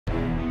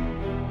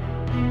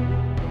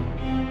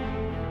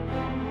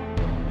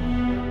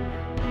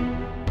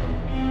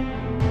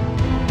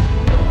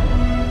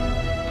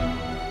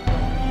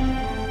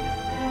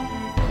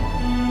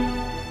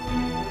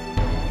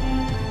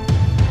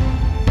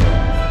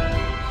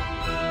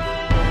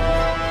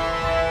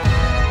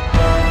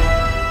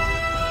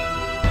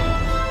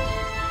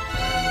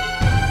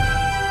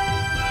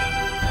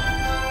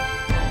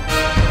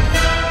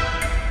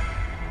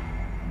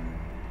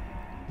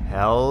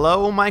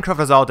Hello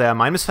Minecrafters out there,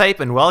 my name is Fabe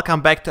and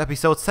welcome back to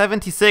episode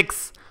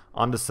 76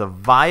 on the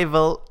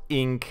Survival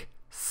Inc.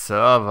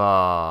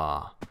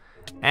 server.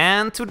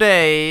 And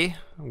today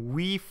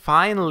we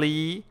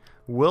finally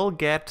will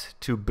get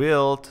to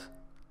build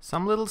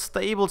some little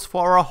stables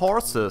for our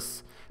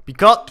horses.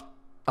 Because...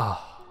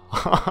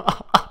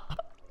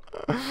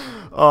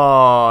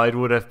 oh, it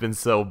would have been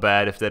so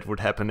bad if that would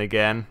happen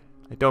again.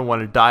 I don't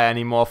want to die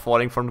anymore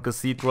falling from the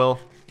cathedral.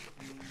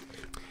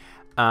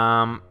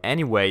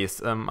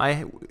 Anyways,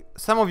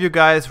 some of you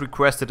guys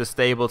requested the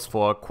stables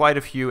for quite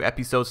a few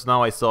episodes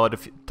now. I saw it a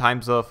few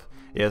times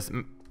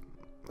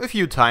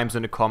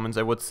in the comments,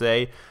 I would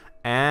say.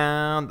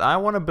 And I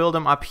want to build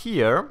them up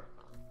here,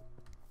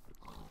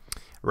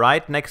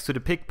 right next to the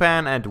pig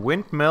pen and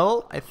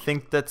windmill. I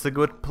think that's a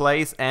good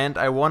place, and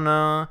I want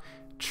to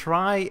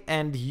try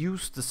and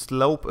use the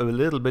slope a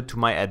little bit to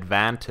my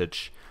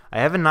advantage. I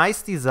have a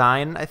nice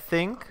design, I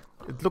think.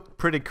 It looked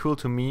pretty cool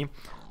to me.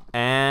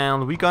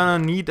 And we're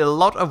gonna need a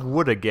lot of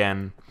wood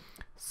again.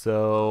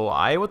 So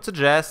I would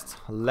suggest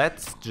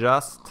let's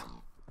just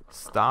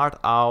start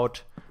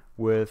out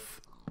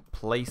with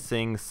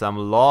placing some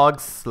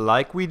logs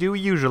like we do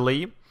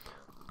usually.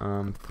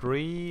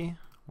 3,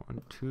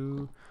 1,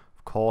 2.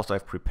 Of course,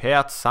 I've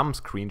prepared some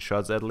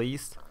screenshots at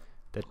least.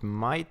 That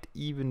might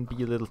even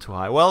be a little too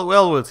high. Well,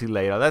 we'll see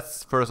later.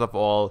 Let's first of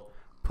all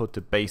put the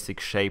basic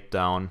shape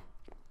down.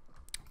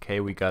 Okay,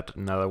 we got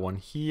another one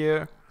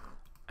here.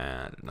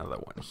 And another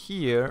one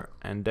here,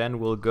 and then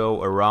we'll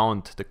go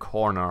around the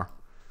corner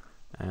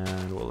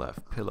and we'll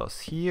have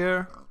pillars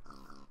here,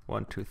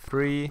 1, 2,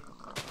 3,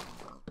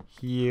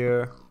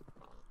 here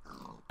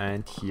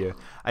and here.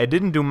 I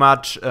didn't do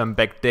much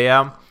back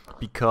there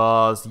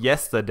because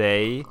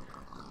yesterday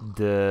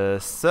the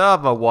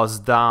server was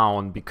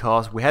down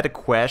because we had a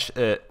crash,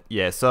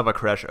 server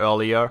crash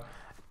earlier,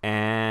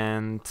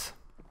 and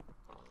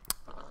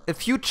a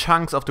few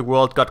chunks of the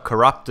world got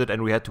corrupted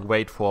and we had to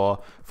wait for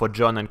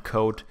John and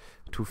Code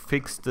to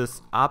fix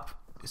this up.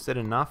 Is that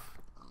enough?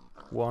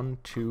 1,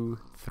 2,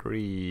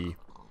 3. I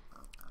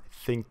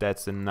think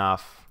that's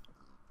enough.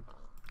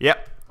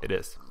 Yep, it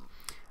is.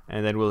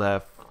 And then we'll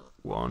have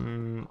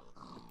 1,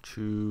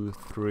 2,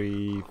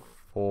 3,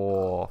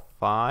 4,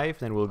 5.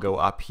 Then we'll go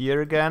up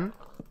here again.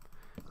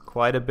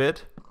 Quite a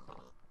bit.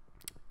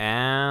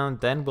 And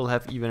then we'll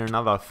have even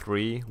another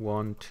 3.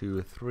 1,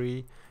 2,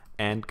 3.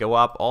 And go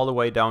up all the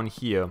way down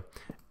here,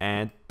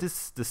 and the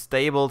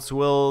stables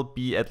will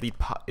be at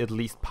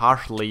least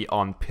partially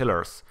on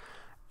pillars,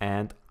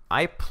 and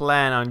I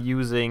plan on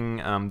using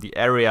the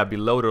area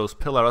below those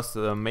pillars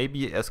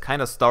maybe as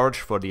kind of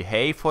storage for the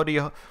hay for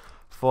the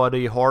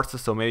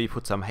horses. So maybe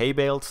put some hay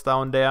bales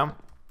down there,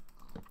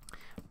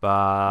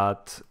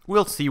 but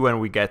we'll see when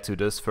we get to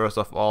this. First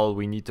of all,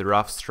 we need the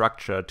rough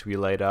structure to be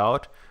laid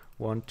out.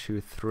 1,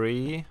 2,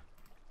 3.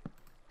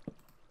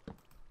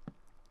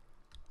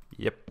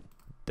 Yep.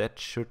 That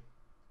should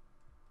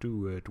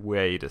do it.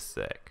 Wait a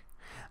sec.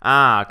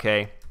 Ah,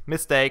 okay.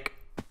 Mistake.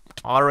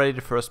 Already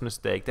the first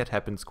mistake. That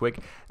happens quick.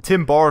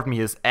 Tim borrowed me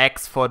his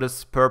axe for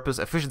this purpose.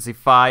 Efficiency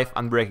 5,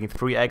 unbreaking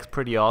 3 axe.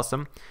 Pretty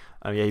awesome.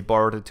 Yeah, he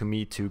borrowed it to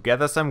me to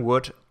gather some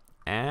wood.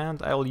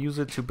 And I will use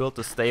it to build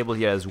the stable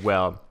here as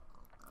well.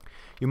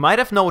 You might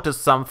have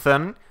noticed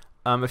something.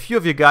 A few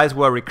of you guys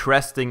were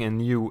requesting a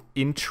new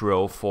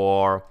intro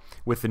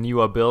with the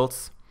newer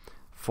builds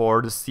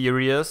for the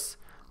series.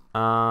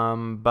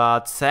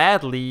 But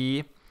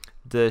sadly,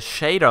 the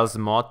shaders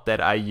mod that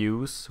I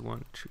use,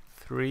 1, 2,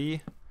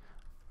 3,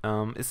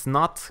 is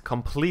not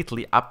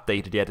completely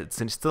updated yet.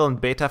 It's still in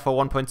beta for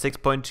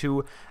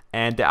 1.6.2,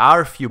 and there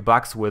are a few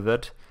bugs with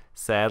it,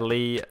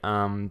 sadly,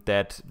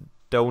 that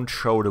don't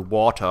show the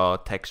water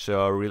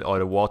texture or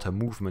the water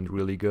movement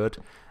really good.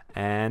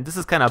 And this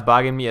is kind of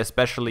bugging me,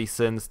 especially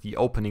since the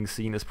opening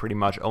scene is pretty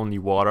much only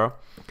water.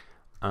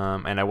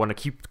 And I want to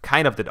keep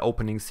kind of that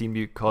opening scene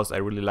because I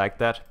really like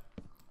that.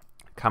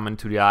 Coming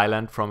to the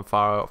island from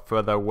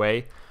further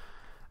away.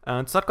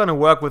 It's not gonna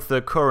work with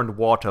the current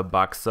water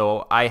bug,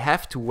 so I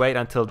have to wait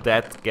until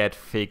that gets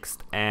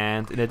fixed.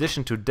 And in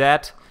addition to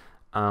that,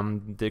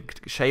 the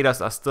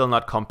shaders are still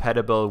not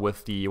compatible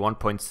with the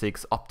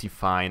 1.6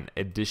 Optifine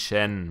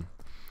edition,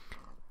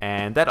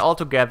 and that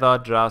altogether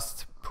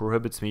just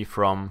prohibits me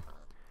from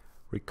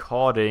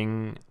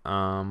recording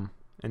a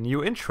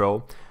new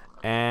intro.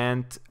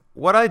 And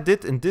what I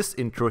did in this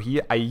intro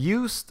here, I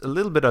used a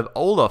little bit of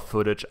older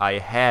footage I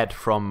had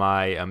from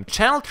my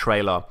channel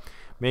trailer.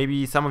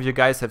 Maybe some of you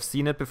guys have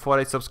seen it before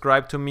they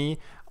subscribe to me.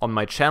 On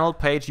my channel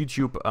page,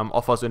 YouTube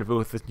offers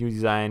with this new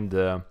design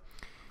the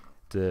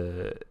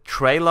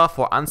trailer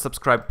for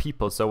unsubscribed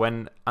people. So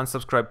when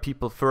unsubscribed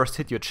people first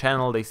hit your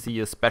channel, they see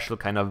a special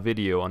kind of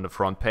video on the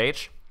front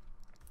page.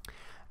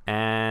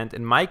 And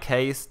in my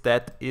case,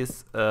 that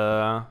is...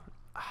 I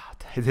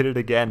did it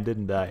again,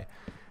 didn't I?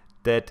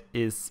 That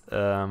is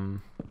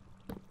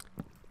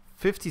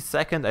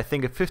 50-second, I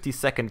think a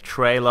 50-second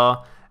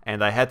trailer,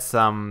 and I had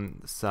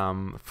some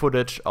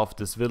footage of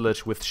this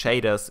village with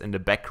shaders in the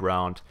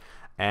background,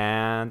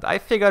 and I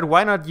figured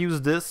why not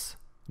use this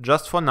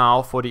just for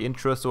now, for the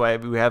intro, so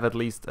we have at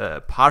least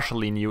a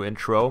partially new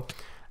intro.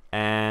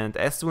 And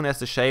as soon as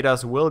the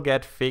shaders will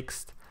get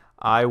fixed,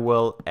 I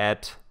will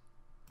add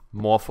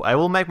more. I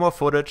will make more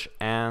footage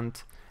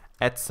and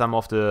add some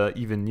of the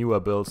even newer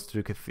builds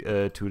to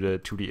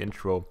the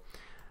intro.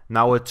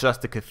 Now it's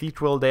just the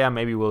cathedral there.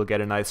 Maybe we'll get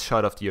a nice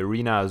shot of the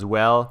arena as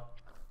well,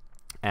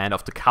 and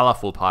of the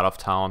colorful part of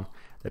town.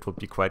 That would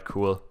be quite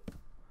cool.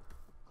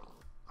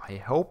 I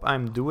hope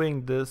I'm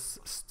doing this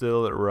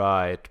still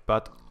right,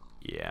 but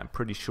yeah, I'm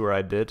pretty sure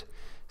I did.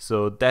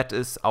 So that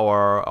is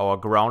our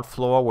ground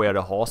floor where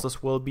the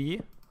horses will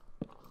be,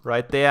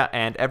 right there,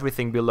 and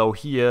everything below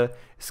here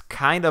is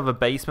kind of a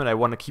basement. I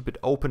want to keep it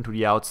open to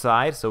the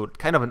outside, so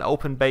kind of an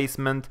open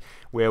basement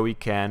where we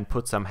can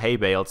put some hay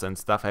bales and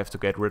stuff. I have to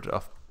get rid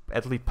of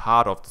at least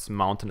part of this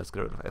mountain. Let's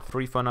get rid of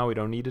F3 for now, we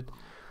don't need it.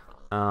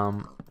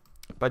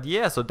 But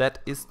yeah, so that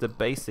is the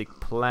basic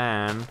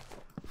plan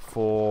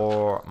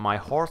for my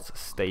horse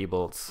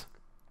stables.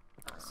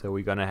 So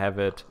we're gonna have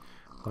it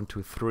 1,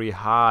 2, 3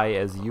 high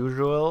as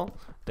usual,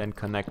 then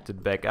connect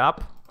it back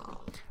up.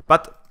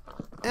 But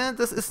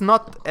this is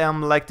not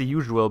like the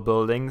usual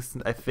buildings.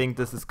 I think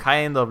this is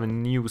kind of a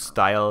new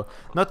style.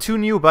 Not too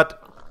new,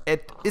 but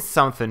it is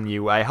something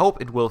new. I hope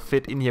it will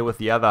fit in here with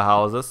the other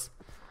houses.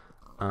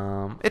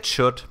 It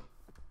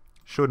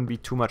shouldn't be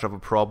too much of a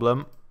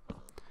problem.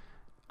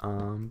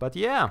 But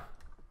yeah,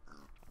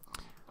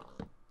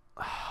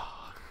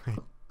 I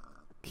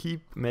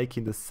keep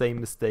making the same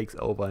mistakes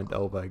over and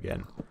over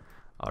again.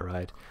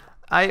 Alright,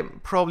 I'm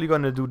probably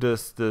gonna do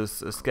this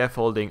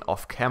scaffolding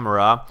off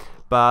camera,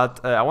 but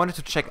I wanted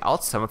to check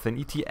out something.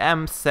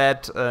 ETM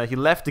said he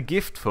left a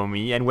gift for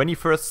me, and when he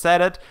first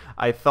said it,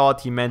 I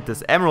thought he meant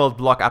this emerald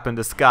block up in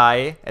the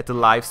sky at the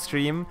live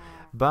stream,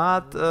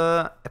 but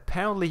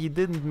apparently he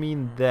didn't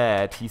mean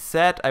that. He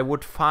said I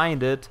would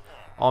find it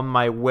on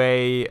my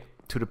way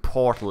to the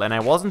portal, and I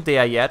wasn't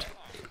there yet.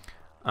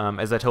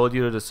 As I told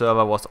you, the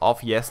server was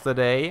off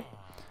yesterday.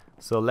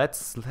 So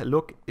let's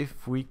look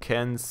if we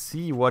can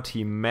see what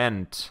he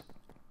meant.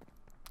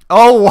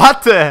 Oh,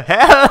 what the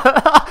hell?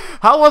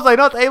 How was I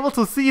not able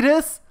to see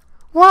this?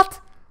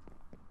 What?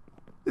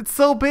 It's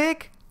so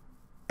big.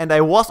 And I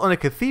was on a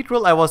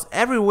cathedral, I was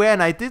everywhere,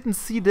 and I didn't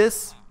see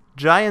this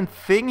giant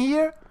thing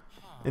here?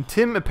 And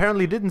Tim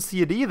apparently didn't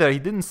see it either. He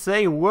didn't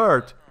say a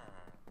word.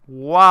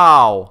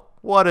 Wow.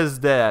 What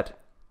is that?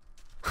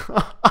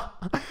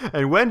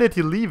 And when did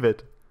he leave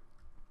it?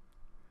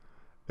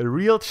 A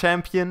real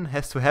champion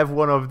has to have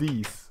one of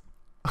these.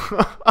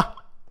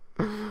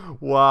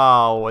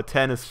 Wow, a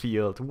tennis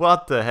field.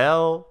 What the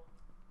hell?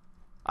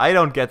 I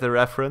don't get the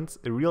reference.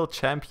 A real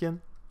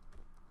champion?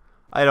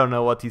 I don't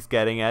know what he's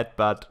getting at,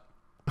 but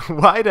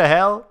why the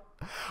hell?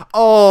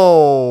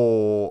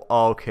 Oh,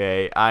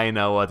 okay. I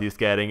know what he's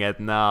getting at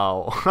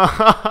now.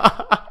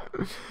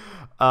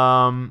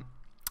 Some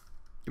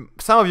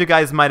of you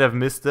guys might have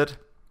missed it,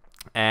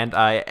 and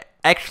I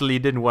actually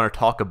didn't want to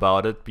talk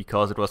about it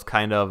because it was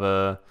kind of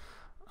a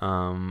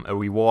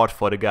reward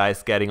for the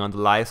guys getting on the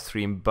live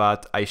stream,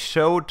 but I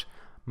showed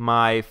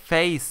my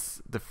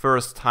face the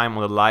first time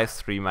on the live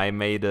stream. I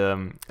made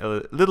a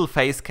little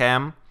face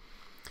cam.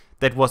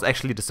 That was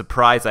actually the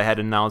surprise I had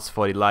announced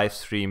for the live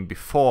stream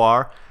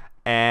before,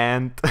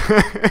 and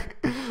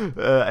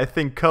I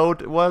think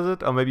Code was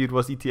it, or maybe it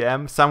was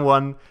ETM,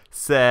 someone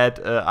said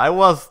I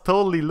was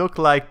totally look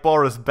like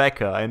Boris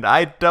Becker, and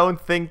I don't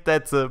think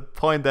that's a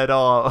point at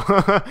all.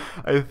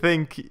 I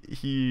think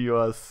he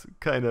was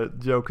kind of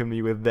joking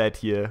me with that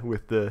here,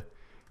 with the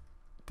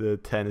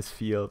tennis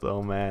field.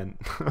 Oh man.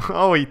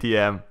 Oh,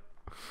 ETM,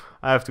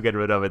 I have to get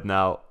rid of it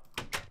now.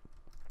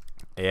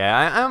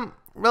 Yeah,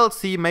 we'll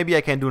see, maybe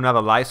I can do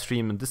another live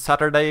stream this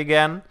Saturday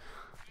again.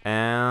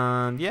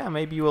 And yeah,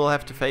 maybe we'll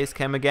have to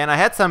facecam again. I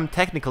had some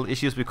technical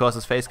issues because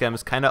this facecam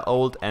is kind of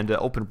old, and the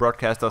Open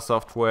Broadcaster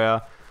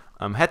software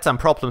had some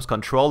problems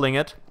controlling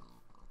it.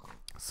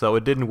 So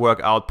it didn't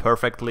work out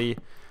perfectly,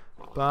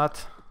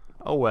 but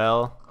oh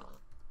well.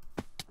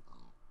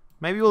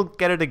 Maybe we'll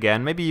get it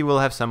again. Maybe we'll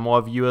have some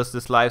more viewers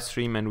this live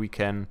stream and we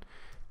can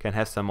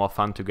have some more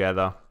fun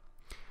together.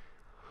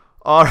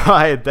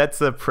 Alright, that's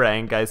a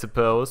prank, I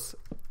suppose.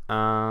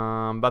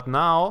 But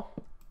now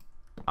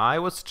I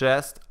would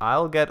suggest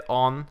I'll get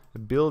on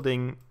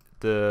building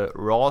the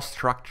raw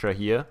structure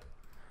here,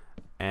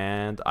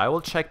 and I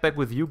will check back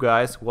with you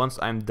guys once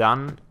I'm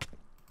done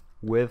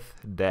with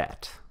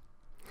that.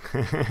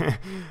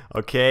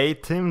 Okay,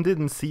 Tim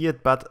didn't see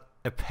it, but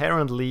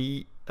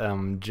apparently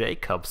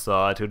Jacob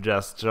saw it, who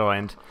just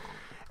joined.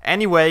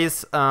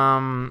 Anyways,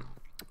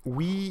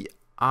 we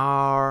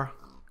are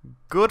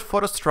good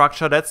for the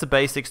structure. That's the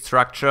basic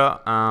structure.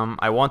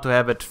 I want to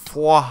have it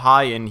 4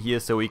 high in here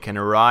so we can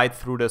ride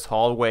through this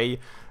hallway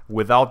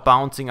without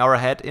bouncing our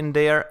head in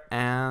there.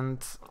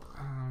 And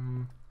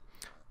I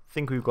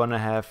think we're gonna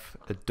have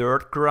a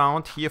dirt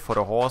ground here for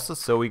the horses.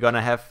 So we're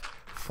gonna have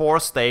 4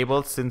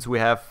 stables since we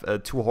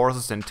have 2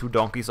 horses and 2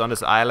 donkeys on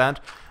this island.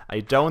 I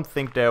don't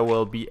think there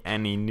will be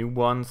any new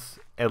ones,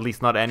 at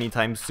least not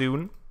anytime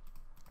soon,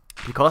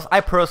 because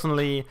I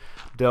personally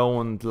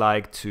don't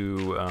like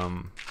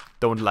to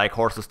don't like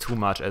horses too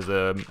much as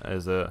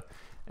a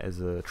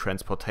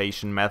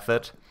transportation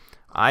method.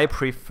 I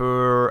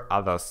prefer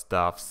other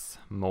stuffs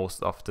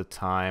most of the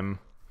time.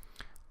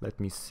 Let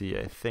me see,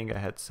 I think I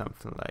had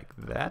something like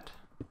that,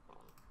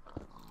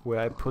 where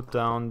I put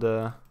down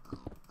the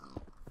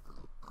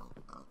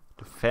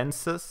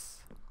fences.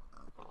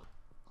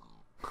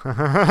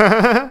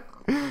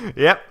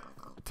 Yep,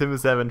 Tim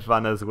is having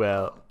fun as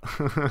well.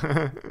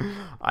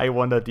 I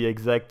wondered the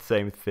exact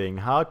same thing.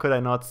 How could I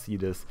not see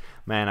this?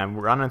 Man, I'm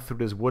running through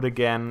this wood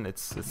again.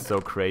 It's so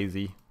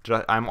crazy.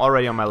 I'm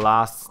already on my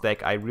last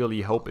stack. I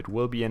really hope it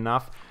will be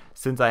enough.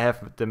 Since I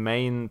have the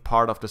main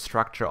part of the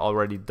structure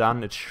already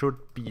done, it should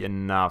be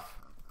enough.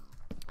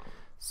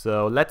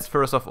 So let's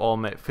first of all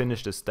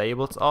finish the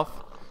stables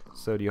off,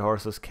 so the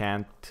horses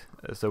can't,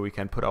 so we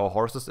can put our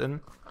horses in.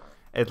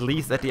 At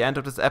least at the end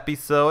of this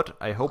episode.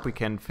 I hope we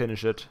can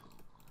finish it.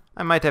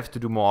 I might have to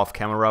do more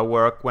off-camera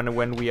work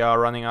when we are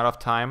running out of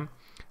time.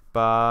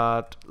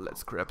 But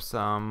let's grab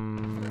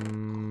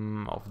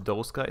some of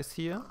those guys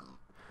here.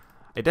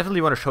 I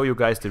definitely want to show you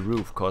guys the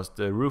roof, because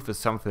the roof is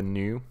something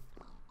new.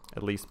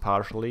 At least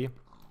partially.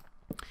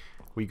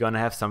 We're gonna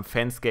have some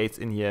fence gates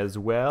in here as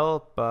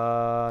well,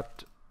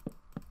 but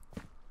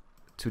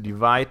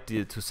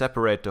to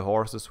separate the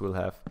horses, we'll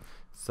have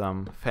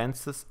some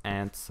fences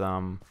and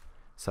some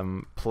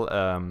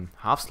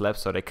half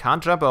slabs so they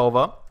can't jump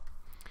over.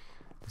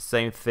 The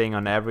same thing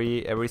on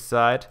every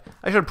side.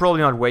 I should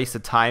probably not waste the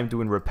time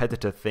doing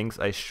repetitive things.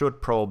 I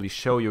should probably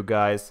show you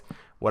guys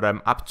what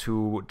I'm up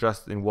to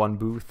just in one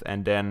booth,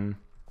 and then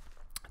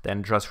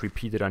just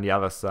repeat it on the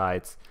other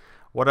sides.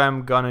 What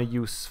I'm gonna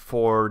use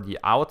for the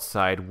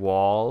outside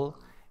wall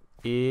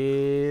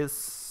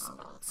is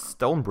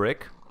stone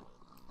brick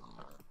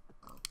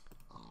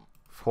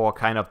for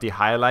kind of the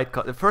highlight.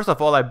 First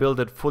of all, I built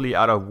it fully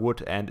out of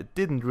wood and it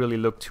didn't really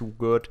look too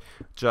good,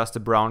 just a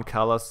brown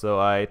color, so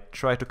I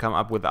tried to come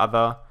up with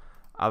other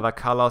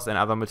colors and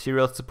other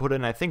materials to put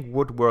in. I think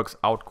wood works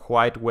out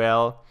quite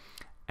well,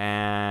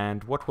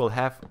 and what we'll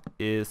have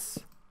is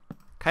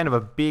kind of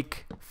a big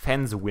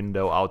fence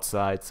window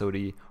outside, so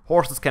the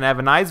horses can have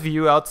a nice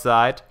view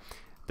outside.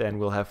 Then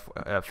we'll have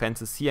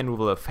fences here, and we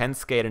will have a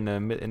fence gate in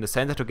the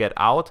center to get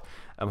out.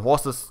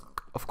 Horses,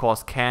 of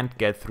course, can't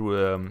get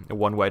through a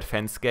one-wide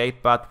fence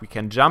gate, but we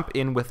can jump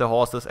in with the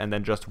horses and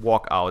then just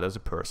walk out as a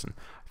person.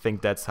 I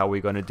think that's how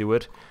we're gonna do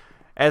it.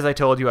 As I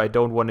told you, I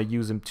don't want to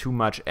use them too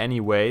much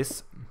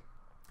anyways.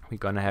 We're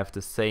gonna have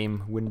the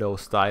same window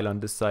style on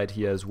this side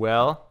here as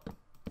well.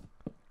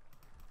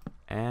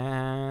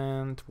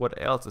 And what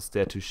else is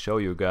there to show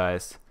you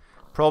guys?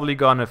 Probably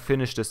gonna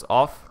finish this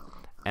off,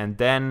 and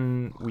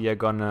then we are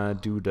gonna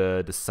do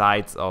the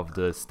sides of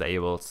the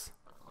stables.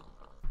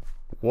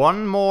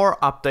 One more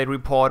update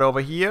report over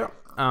here.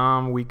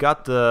 We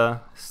got the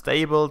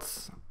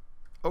stables.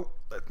 Oh,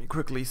 let me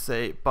quickly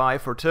say bye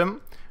for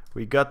Tim.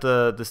 We got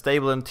the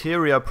stable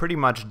interior pretty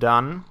much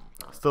done.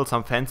 Still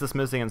some fences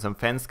missing and some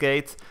fence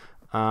gates.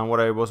 What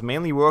I was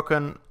mainly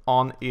working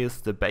on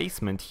is the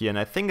basement here, and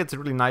I think it's a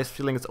really nice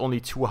feeling. It's only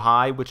too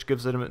high, which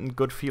gives it a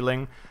good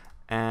feeling.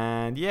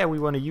 And yeah, we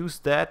want to use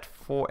that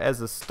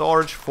as a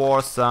storage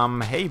for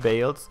some hay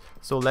bales.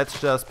 So let's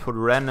just put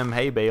random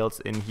hay bales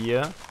in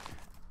here.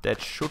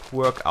 That should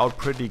work out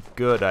pretty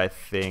good, I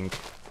think.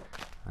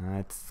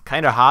 It's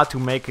kind of hard to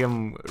make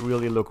them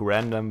really look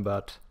random,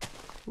 but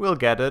we'll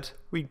get it.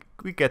 We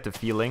get the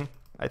feeling,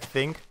 I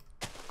think.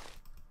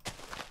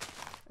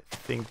 I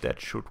think that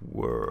should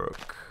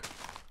work.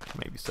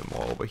 Maybe some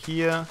more over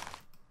here.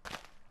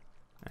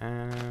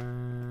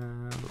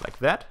 And like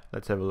that.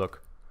 Let's have a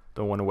look.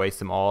 Don't want to waste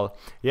them all.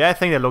 Yeah, I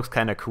think that looks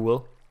kind of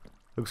cool.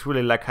 Looks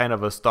really like kind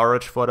of a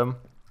storage for them.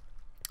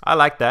 I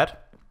like that.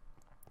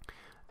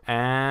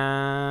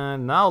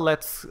 And now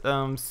let's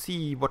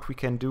see what we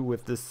can do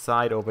with this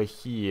side over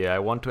here. I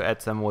want to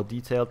add some more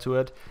detail to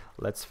it.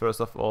 Let's first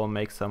of all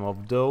make some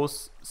of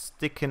those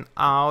sticking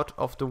out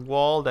of the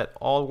wall. That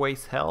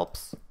always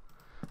helps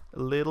a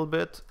little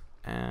bit.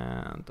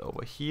 And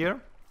over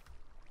here.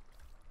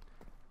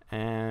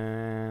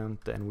 And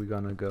then we're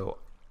gonna go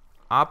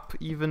up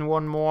even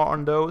one more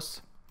on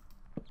those.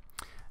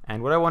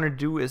 And what I want to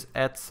do is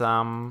add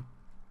some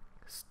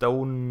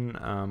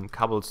stone,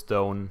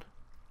 cobblestone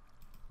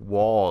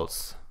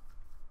walls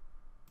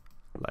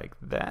like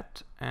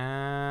that,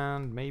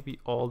 and maybe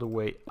all the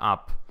way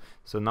up.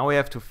 So now we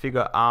have to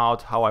figure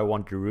out how I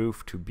want the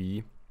roof to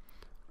be.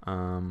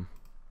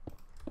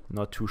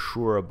 Not too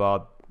sure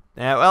about,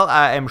 well,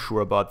 I am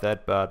sure about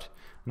that, but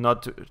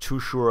not too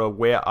sure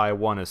where I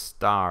want to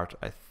start.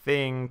 I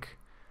think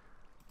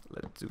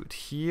let's do it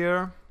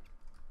here,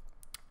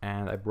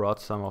 and I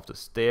brought some of the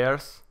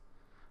stairs.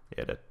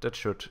 Yeah, that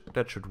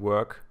should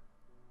work.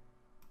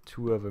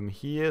 Two of them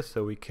here,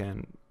 so we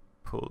can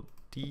pull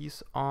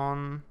these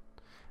on,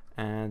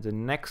 and the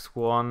next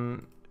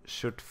one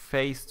should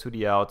face to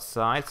the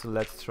outside, so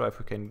let's try if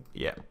we can.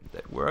 Yeah,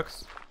 that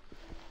works.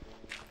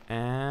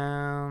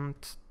 And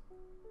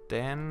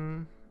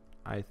then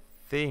I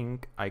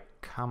think I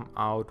come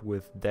out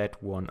with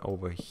that one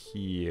over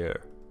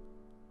here.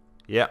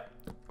 Yeah,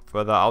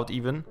 further out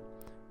even.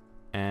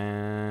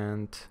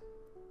 And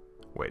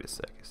wait a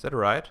sec, is that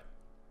right?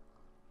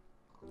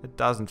 It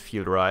doesn't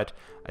feel right.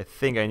 I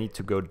think I need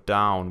to go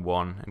down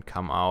one and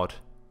come out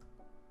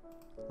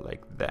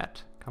like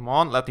that. Come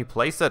on, let me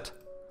place it.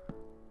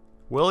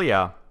 Will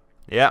ya?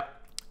 Yeah.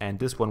 And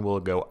this one will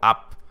go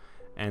up.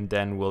 And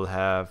then we'll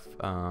have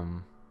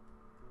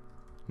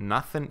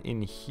nothing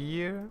in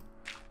here.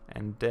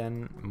 And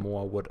then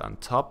more wood on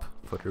top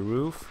for the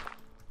roof.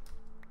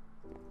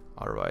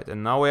 Alright,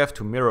 and now we have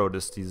to mirror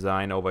this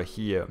design over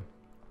here.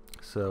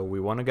 So we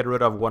want to get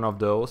rid of one of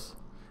those.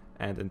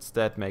 And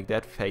instead make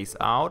that face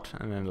out.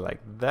 And then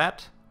like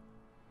that.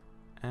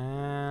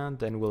 And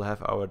then we'll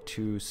have our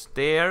 2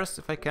 stairs,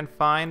 if I can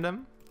find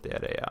them. There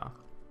they are.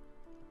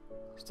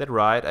 Is that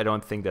right? I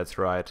don't think that's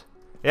right.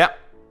 Yeah.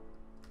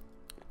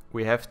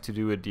 We have to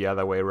do it the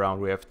other way around.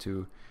 We have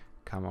to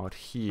come out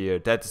here.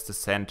 That is the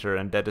center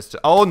and that is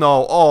the... Oh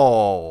no!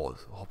 Oh!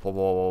 Whoa, whoa,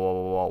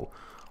 whoa, whoa.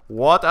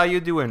 What are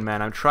you doing,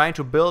 man? I'm trying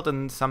to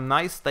build some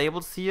nice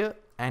stables here.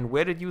 And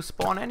where did you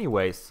spawn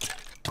anyways?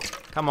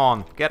 Come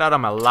on, get out of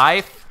my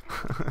life.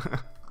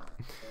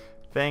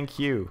 Thank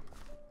you.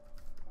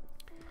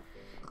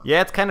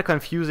 Yeah, it's kind of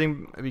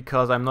confusing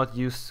because I'm not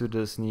used to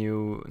this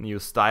new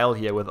style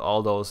here with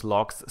all those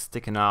logs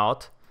sticking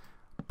out.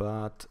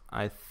 But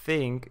I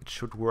think it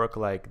should work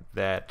like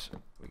that.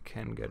 We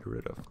can get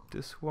rid of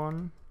this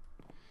one.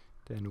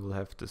 Then we'll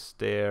have the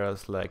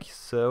stairs like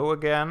so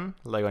again,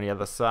 like on the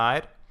other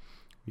side.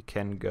 We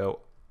can go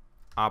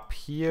up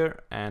here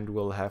and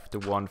we'll have the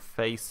one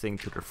facing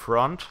to the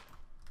front.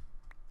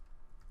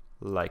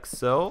 Like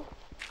so.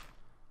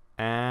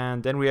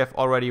 And then we have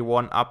already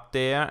one up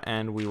there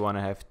and we want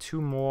to have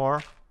 2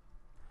 more.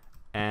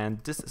 And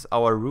this is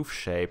our roof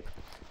shape.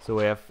 So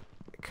we have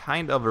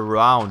kind of a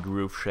round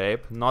roof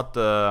shape, not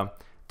the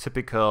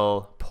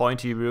typical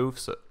pointy roof,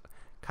 so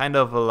kind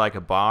of like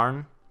a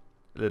barn,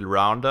 a little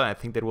rounder. I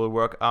think that will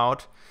work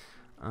out.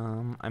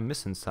 I'm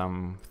missing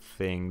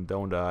something,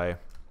 don't I?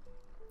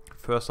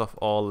 First of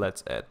all,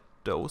 let's add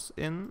those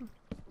in.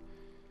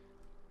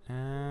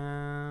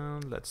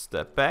 And let's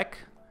step back,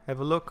 have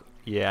a look.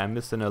 Yeah, I'm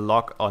missing a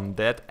log on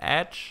that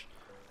edge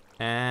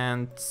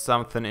and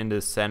something in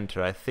the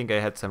center. I think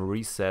I had some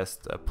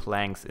recessed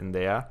planks in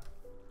there.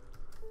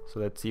 So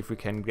let's see if we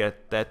can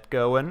get that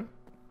going.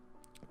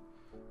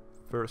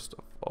 First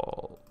of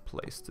all,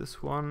 place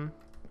this one.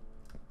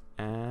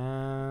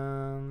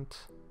 And...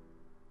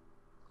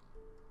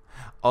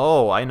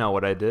 oh, I know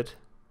what I did.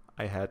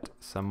 I had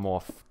some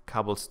more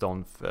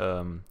cobblestone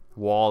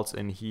walls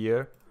in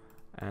here.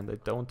 And I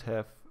don't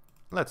have...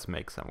 let's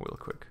make some real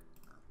quick.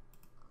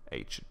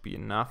 8 should be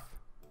enough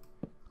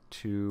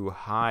to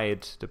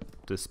hide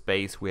the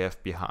space we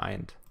have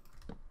behind.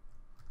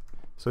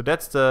 So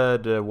that's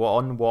the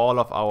one wall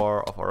of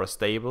our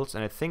stables,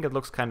 and I think it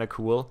looks kind of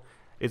cool.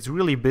 It's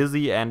really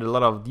busy and a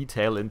lot of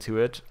detail into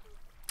it.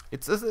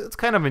 It's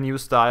kind of a new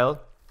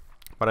style,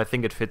 but I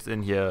think it fits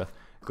in here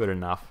good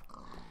enough.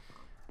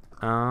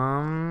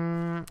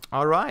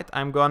 Alright,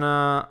 I'm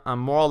gonna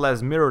more or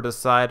less mirror this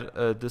side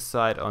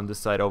on this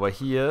side over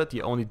here.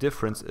 The only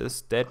difference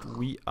is that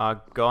we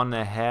are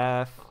gonna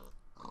have...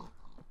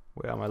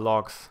 where are my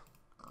logs?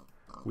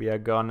 We are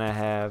gonna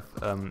have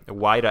a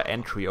wider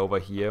entry over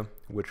here,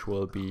 which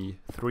will be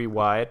 3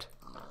 wide.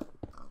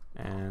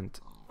 And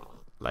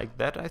like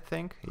that, I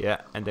think.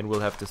 Yeah, and then we'll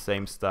have the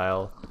same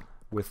style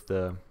with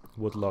the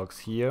wood logs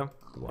here.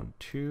 1,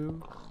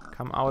 2,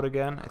 come out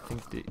again. I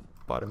think the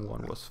bottom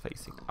one was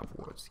facing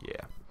upwards,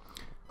 yeah.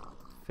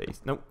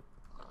 Nope,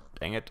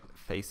 dang it,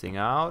 facing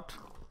out,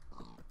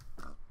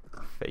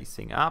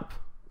 facing up,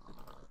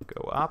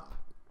 go up,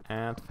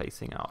 and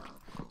facing out.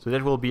 So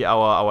that will be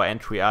our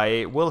entry.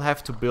 I will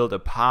have to build a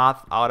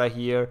path out of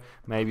here,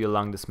 maybe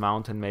along this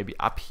mountain, maybe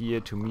up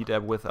here to meet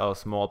up with our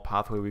small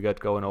pathway we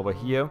got going over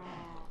here.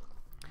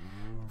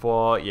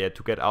 For, yeah,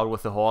 to get out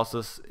with the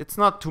horses. It's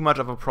not too much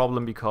of a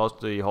problem because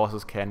the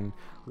horses can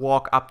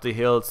walk up the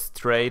hill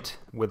straight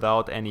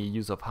without any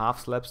use of half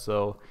slabs,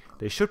 so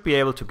they should be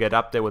able to get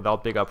up there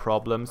without bigger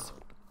problems.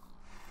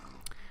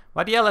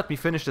 But yeah, let me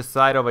finish this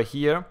side over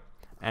here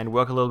and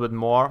work a little bit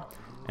more,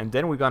 and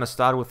then we're gonna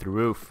start with the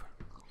roof.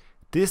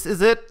 This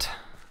is it.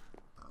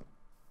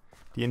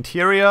 The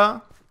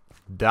interior,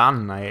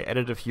 done. I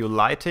added a few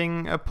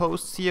lighting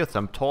posts here,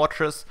 some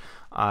torches.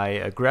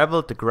 I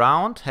gravelled the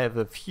ground, have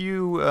a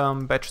few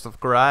batches of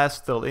grass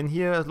still in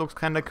here. It looks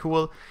kind of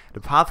cool.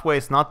 The pathway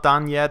is not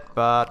done yet,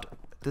 but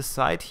this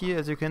side here,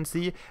 as you can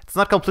see, it's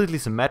not completely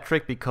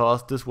symmetric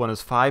because this one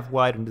is 5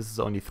 wide and this is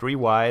only 3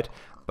 wide.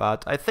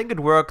 But I think it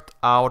worked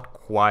out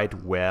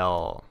quite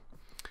well.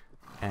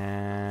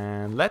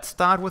 And let's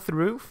start with the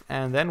roof,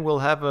 and then we'll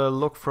have a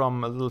look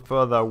from a little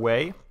further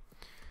away.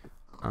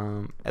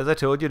 As I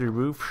told you, the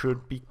roof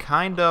should be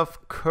kind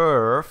of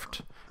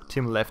curved.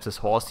 Tim left his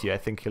horse here. I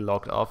think he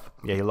logged off.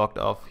 Yeah, he logged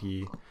off.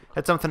 He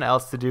had something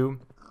else to do.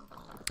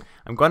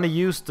 I'm gonna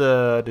use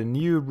the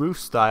new roof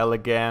style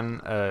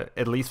again,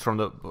 at least from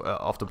the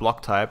of the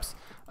block types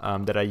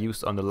that I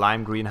used on the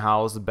lime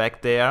greenhouse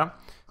back there.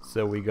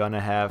 So we're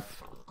gonna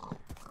have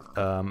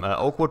an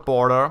oak wood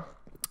border,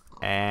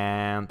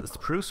 and a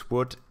spruce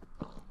wood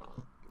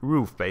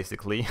roof,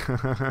 basically.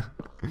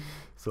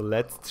 So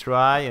let's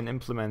try and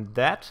implement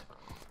that.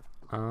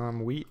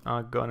 We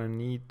are gonna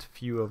need a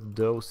few of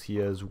those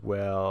here as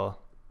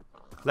well.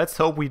 Let's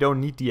hope we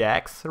don't need the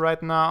axe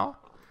right now.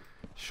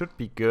 Should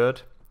be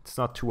good. It's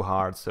not too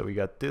hard. So we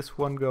got this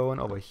one going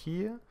over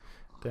here.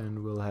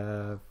 Then we'll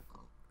have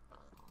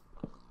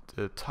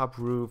the top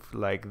roof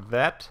like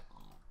that.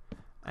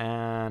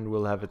 And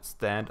we'll have it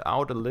stand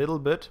out a little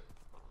bit.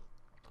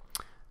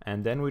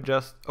 And then we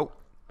just... Oh,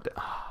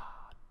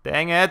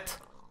 dang it!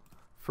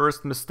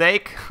 First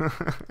mistake.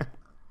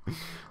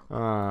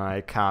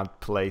 I can't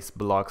place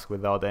blocks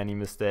without any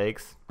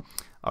mistakes.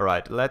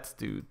 Alright, let's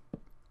do...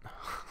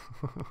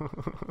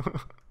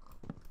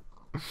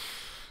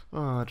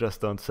 Oh,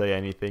 just don't say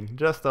anything.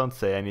 Just don't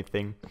say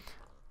anything.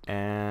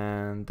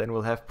 And then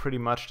we'll have pretty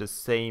much the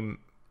same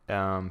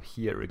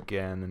here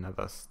again.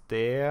 Another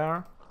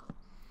stair.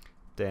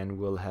 Then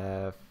we'll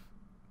have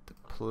the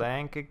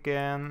plank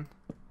again.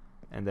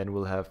 And then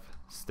we'll have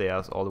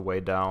stairs all the way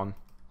down.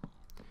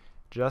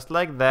 Just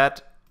like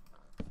that.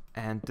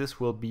 And this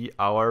will be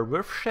our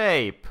roof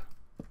shape.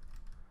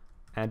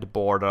 And the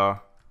border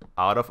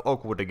out of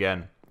oak wood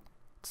again.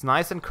 It's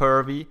nice and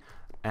curvy.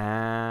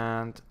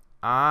 And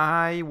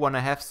I want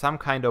to have some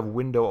kind of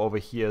window over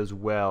here as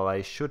well.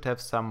 I should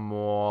have some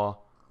more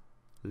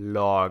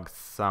logs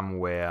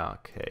somewhere.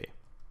 Okay.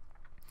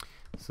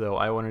 So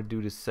I want to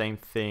do the same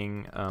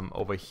thing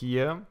over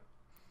here.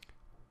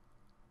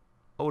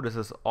 Oh, this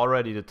is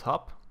already the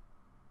top.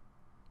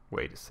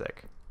 Wait a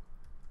sec.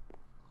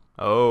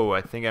 Oh,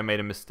 I think I made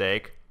a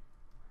mistake.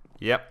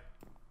 Yep.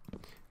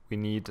 We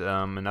need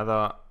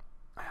another...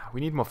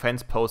 We need more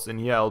fence posts in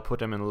here. I'll put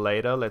them in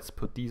later. Let's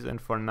put these in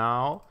for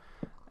now.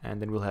 And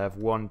then we'll have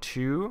 1,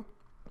 2.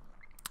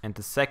 And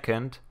the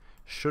second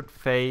should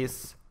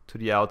face to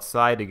the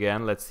outside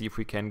again. Let's see if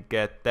we can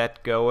get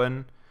that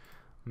going.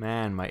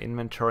 Man, my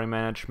inventory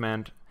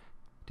management.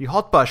 The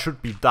hotbar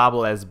should be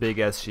double as big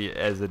as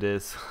it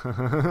is.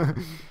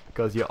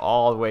 Because you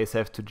always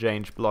have to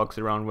change blocks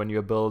around when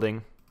you're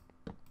building.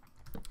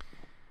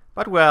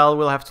 But well,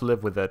 we'll have to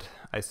live with it,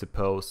 I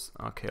suppose.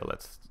 Okay,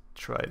 let's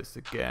try this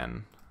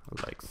again.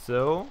 Like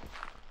so.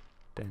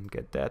 Then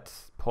get that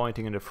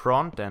pointing in the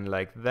front, then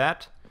like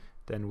that.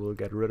 Then we'll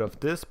get rid of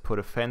this, put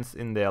a fence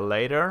in there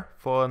later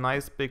for a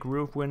nice big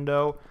roof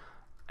window.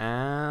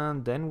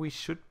 And then we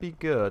should be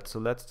good. So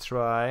let's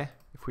try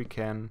if we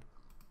can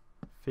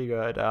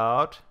figure it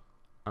out.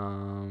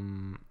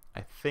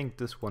 I think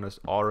this one is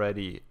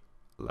already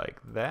like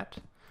that.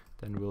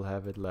 Then we'll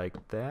have it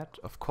like that.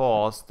 Of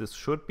course, this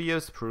should be a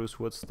spruce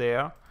wood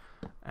stair.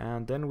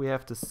 And then we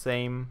have the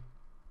same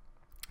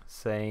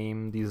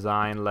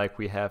design like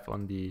we have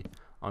on the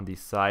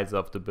sides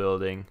of the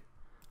building.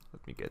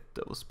 Let me get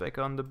those back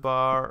on the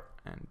bar,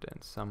 and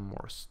then some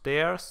more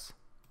stairs.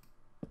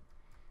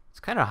 It's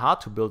kind of hard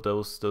to build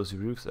those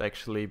roofs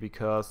actually,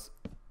 because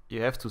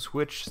you have to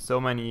switch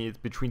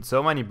between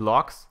so many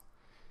blocks.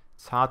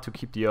 It's hard to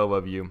keep the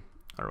overview.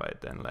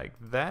 Alright, then like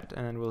that,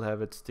 and then we'll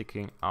have it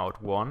sticking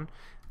out one.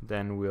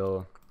 Then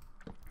we'll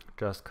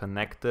just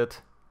connect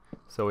it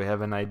so we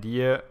have an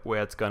idea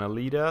where it's gonna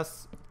lead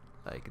us.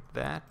 Like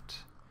that.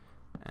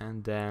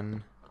 And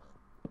then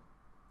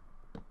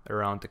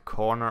around the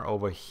corner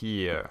over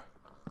here.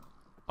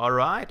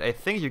 Alright, I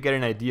think you get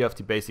an idea of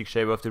the basic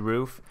shape of the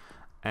roof.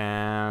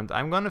 And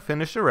I'm gonna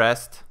finish the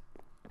rest.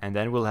 And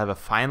then we'll have a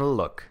final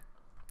look.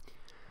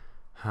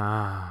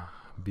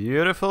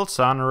 Beautiful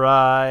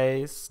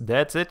sunrise.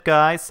 That's it,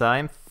 guys.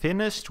 I'm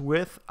finished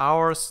with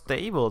our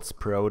stables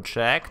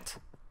project.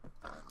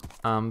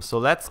 So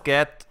let's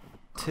get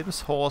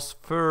Tim's horse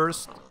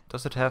first.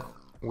 Does it have...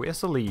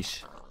 Where's the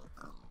leash?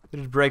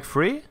 Did it break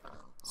free?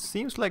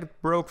 Seems like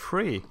it broke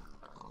free.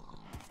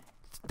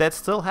 That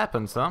still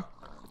happens, huh?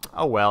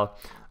 Oh well.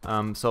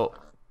 So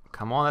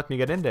come on, let me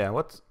get in there.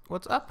 What's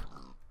up?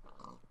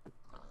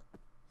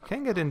 You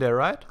can get in there,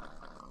 right?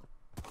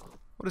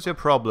 What is your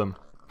problem?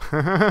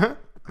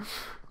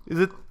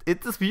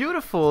 It's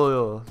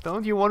beautiful.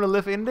 Don't you want to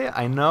live in there?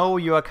 I know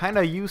you are kind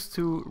of used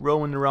to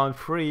roaming around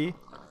free.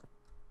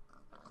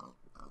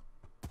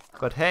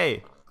 But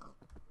hey.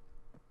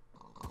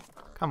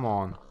 Come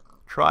on.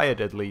 Try it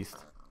at least.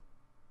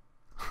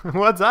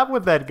 What's up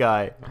with that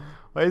guy?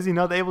 Why is he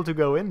not able to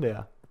go in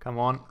there? Come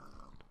on.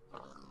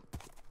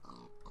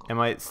 Am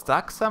I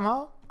stuck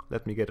somehow?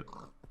 Let me get it.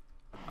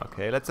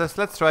 Okay, let's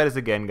try this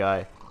again,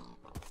 guy.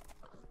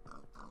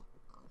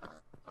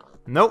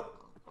 Nope.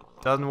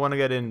 Doesn't want to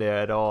get in there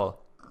at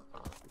all.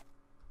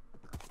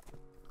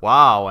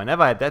 Wow, I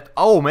never had that.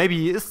 Oh, maybe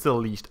he is still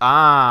leashed.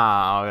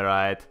 Ah,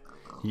 alright.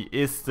 He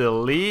is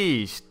still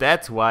leashed.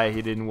 That's why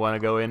he didn't want to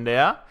go in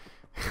there.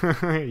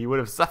 He would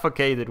have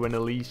suffocated when the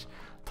leash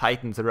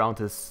tightens around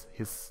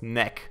his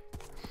neck.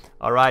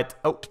 Alright.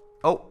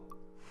 Oh.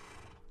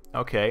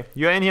 Okay,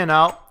 you're in here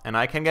now, and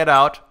I can get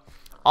out.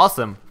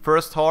 Awesome.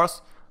 First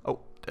horse.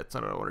 Oh, that's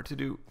not what I wanted to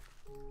do.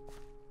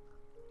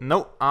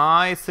 No,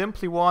 I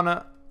simply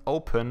wanna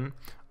open.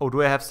 Oh,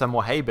 do I have some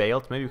more hay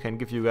bales? Maybe we can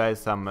give you guys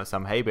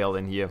some hay bale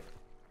in here.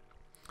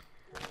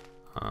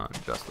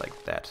 Just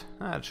like that.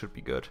 That should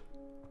be good.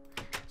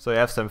 So you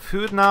have some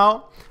food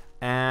now.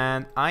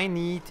 And I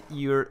need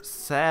your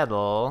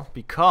saddle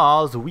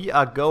because we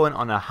are going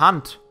on a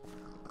hunt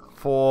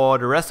for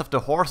the rest of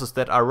the horses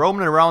that are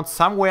roaming around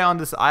somewhere on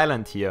this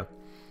island here.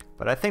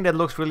 But I think that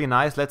looks really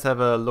nice. Let's have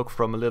a look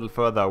from a little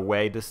further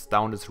away,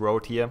 down this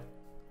road here.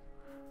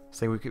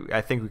 I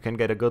think we can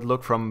get a good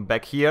look from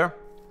back here.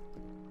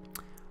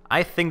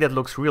 I think that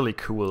looks really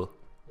cool.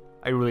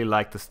 I really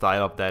like the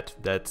style of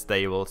that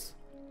stables.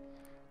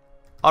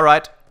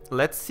 Alright,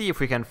 let's see if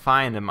we can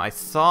find him. I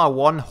saw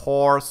one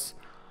horse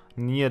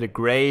near the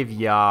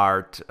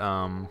graveyard,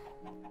 I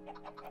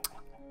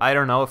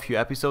don't know, a few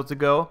episodes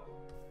ago.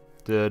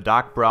 The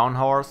dark brown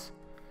horse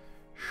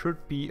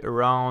should be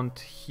around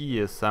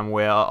here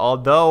somewhere,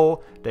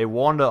 although they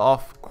wander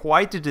off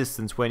quite a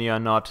distance when you are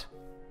not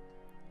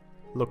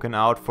looking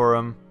out for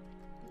them.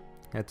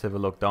 Let's have a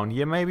look down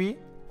here maybe.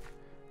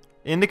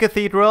 In the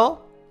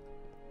cathedral?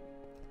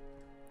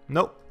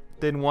 Nope,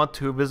 didn't want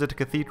to visit the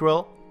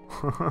cathedral.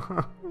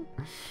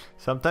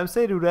 Sometimes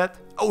they do that.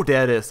 Oh,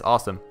 there it is,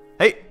 awesome.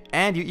 Hey,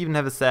 and you even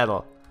have a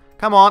saddle.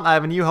 Come on, I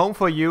have a new home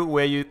for you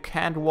where you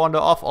can't wander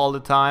off all the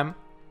time.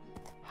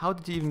 How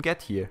did you even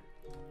get here?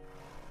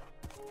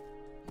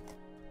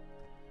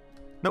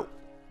 Nope,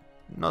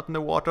 not in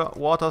the water.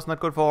 Water's not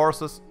good for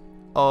horses.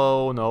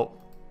 Oh no,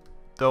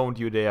 don't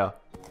you dare.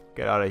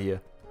 Get out of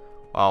here.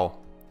 Wow,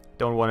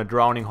 don't want a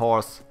drowning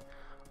horse.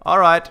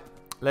 Alright,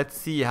 let's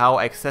see how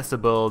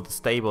accessible the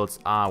stables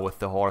are with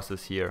the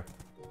horses here.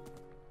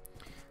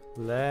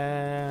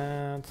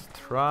 Let's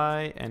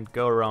try and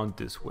go around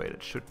this way.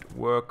 That should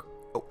work.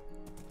 Oh,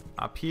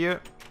 up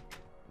here.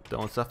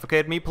 Don't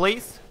suffocate me,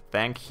 please.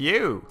 Thank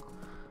you.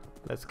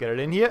 Let's get it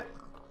in here.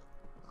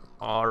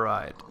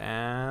 Alright,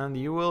 and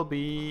you will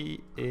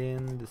be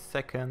in the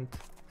second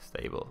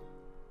stable.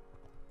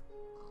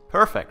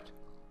 Perfect.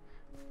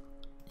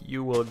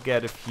 You will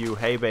get a few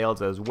hay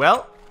bales as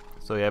well,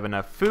 so you have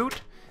enough food.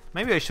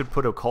 Maybe I should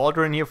put a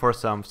cauldron here for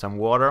some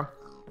water.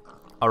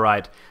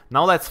 Alright,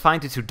 now let's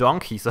find the two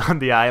donkeys on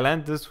the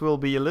island. This will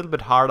be a little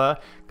bit harder,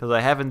 because I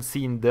haven't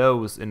seen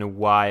those in a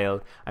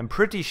while. I'm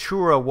pretty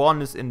sure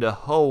one is in the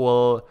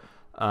hole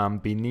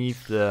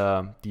beneath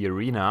the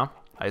arena.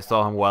 I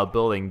saw him while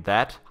building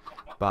that.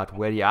 But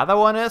where the other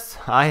one is,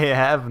 I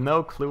have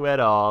no clue at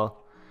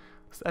all.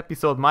 This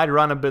episode might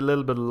run a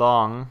little bit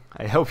long.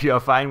 I hope you are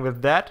fine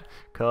with that,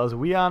 because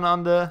we are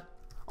on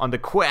the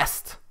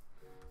quest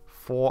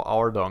for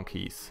our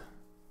donkeys.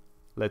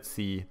 Let's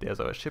see, there's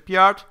our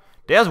shipyard.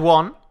 There's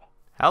one.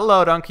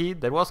 Hello, donkey.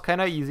 That was kind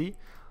of easy.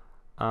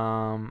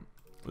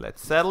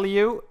 Let's saddle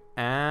you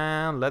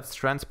and let's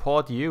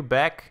transport you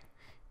back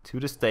to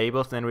the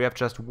stables. Then we have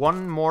just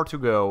one more to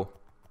go.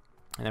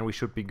 And then we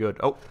should be good.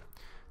 Oh,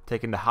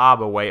 taking the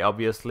harbor way,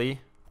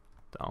 obviously.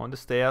 Down the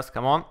stairs.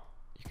 Come on.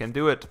 You can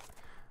do it.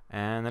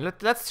 And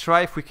let's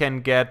try if we can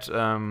get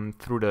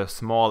through the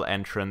small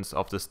entrance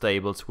of the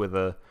stables with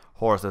a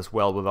horse as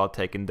well without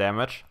taking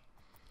damage.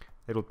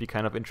 It would be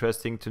kind of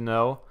interesting to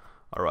know.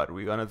 Alright,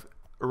 we're gonna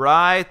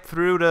ride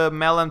through the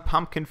melon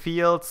pumpkin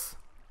fields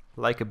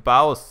like a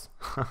boss.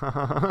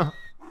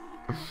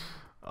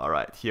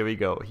 Alright, here we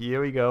go,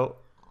 here we go.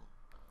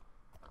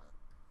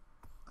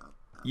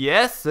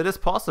 Yes, it is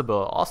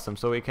possible. Awesome,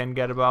 so we can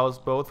get a boss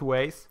both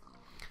ways.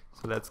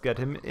 So let's get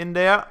him in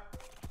there.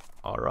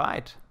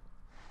 Alright.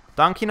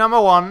 Donkey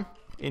number 1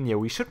 in here.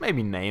 We should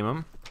maybe name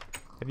him.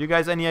 Have you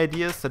guys any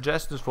ideas,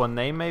 suggestions for a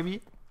name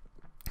maybe?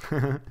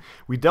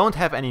 We don't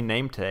have any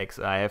name tags,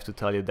 I have to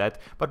tell you that,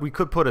 but we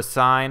could put a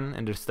sign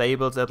in the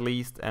stables at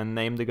least and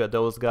name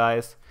those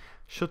guys.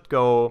 Should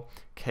go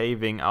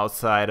caving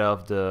outside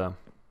of the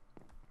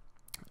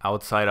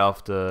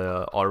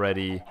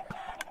already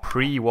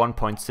pre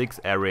 1.6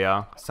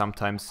 area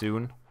sometime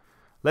soon.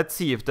 Let's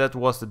see if that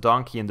was the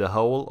donkey in the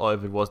hole or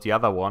if it was the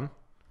other one.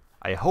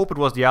 I hope it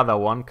was the other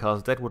one,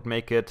 cause that would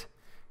make it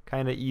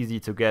kinda easy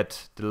to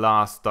get the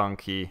last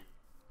donkey.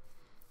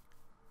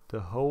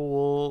 The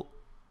hole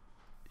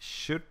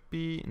should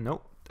be...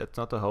 Nope, that's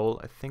not the hole.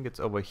 I think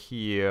it's over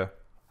here.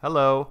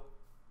 Hello.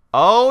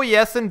 Oh,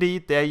 yes,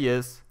 indeed. There he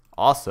is.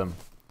 Awesome.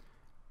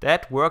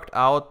 That worked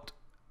out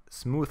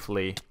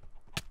smoothly.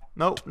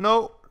 No,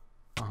 no.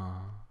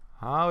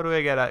 How do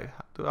I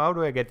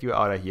get you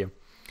out of here?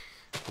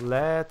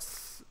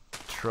 Let's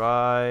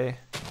try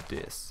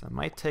this. I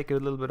might take a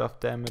little bit of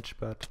damage,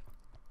 but...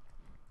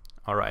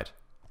 Alright.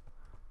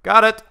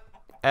 Got it.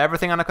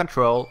 Everything under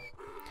control.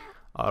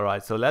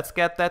 Alright, so let's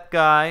get that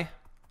guy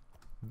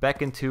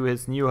back into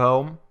his new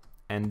home,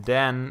 and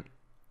then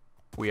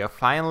we are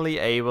finally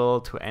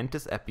able to end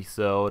this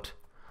episode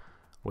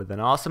with an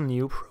awesome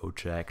new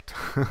project.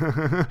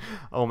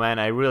 Oh man,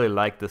 I really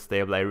like this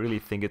stable. I really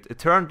think it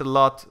turned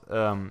out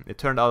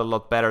a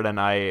lot better than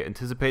I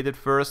anticipated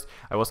first.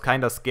 I was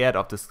kind of scared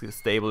of this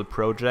stable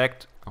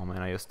project. Oh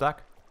man, are you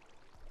stuck?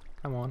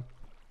 Come on,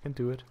 you can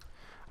do it.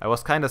 I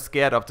was kind of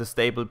scared of the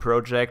stable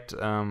project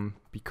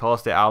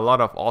because there are a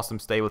lot of awesome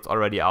stables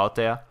already out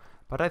there.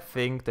 But I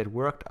think that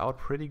worked out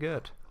pretty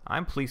good.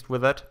 I'm pleased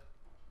with it.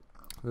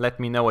 Let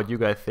me know what you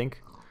guys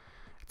think.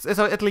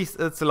 So at least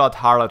it's a lot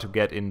harder to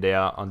get in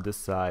there on this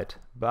side.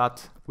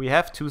 But we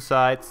have 2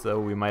 sides, so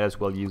we might as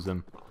well use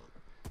them.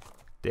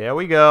 There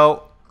we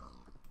go.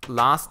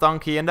 Last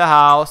donkey in the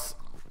house.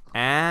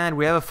 And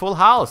we have a full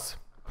house.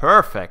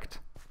 Perfect.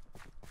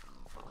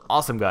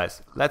 Awesome,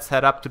 guys. Let's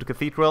head up to the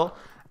cathedral.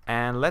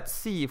 And let's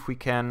see if we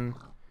can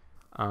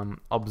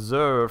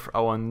observe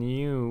our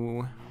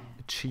new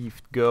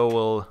achieved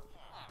goal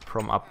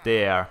from up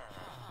there.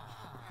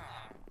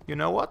 You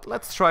know what?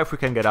 Let's try if we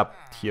can get up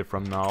here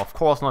from now. Of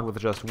course not with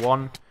just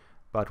 1,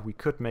 but we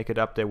could make it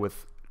up there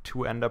with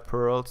 2 ender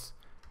pearls.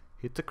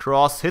 Hit the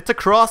cross, hit the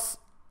cross!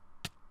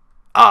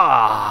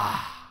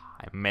 Ah!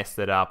 I messed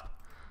it up.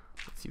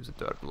 Let's use a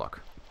dirt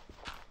block.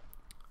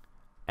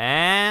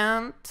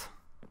 And...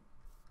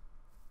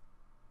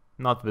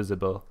 not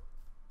visible.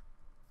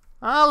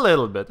 A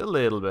little bit.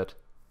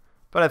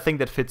 But I think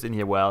that fits in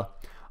here well.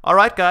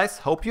 Alright guys,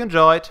 hope you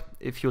enjoyed.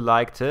 If you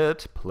liked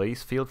it,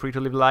 please feel free to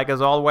leave a like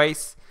as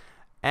always.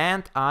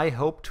 And I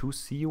hope to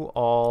see you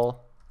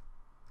all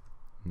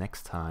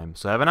next time.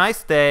 So have a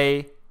nice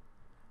day.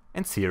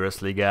 And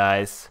seriously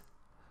guys,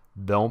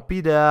 don't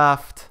be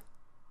daft.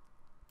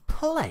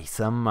 Play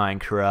some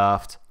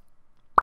Minecraft.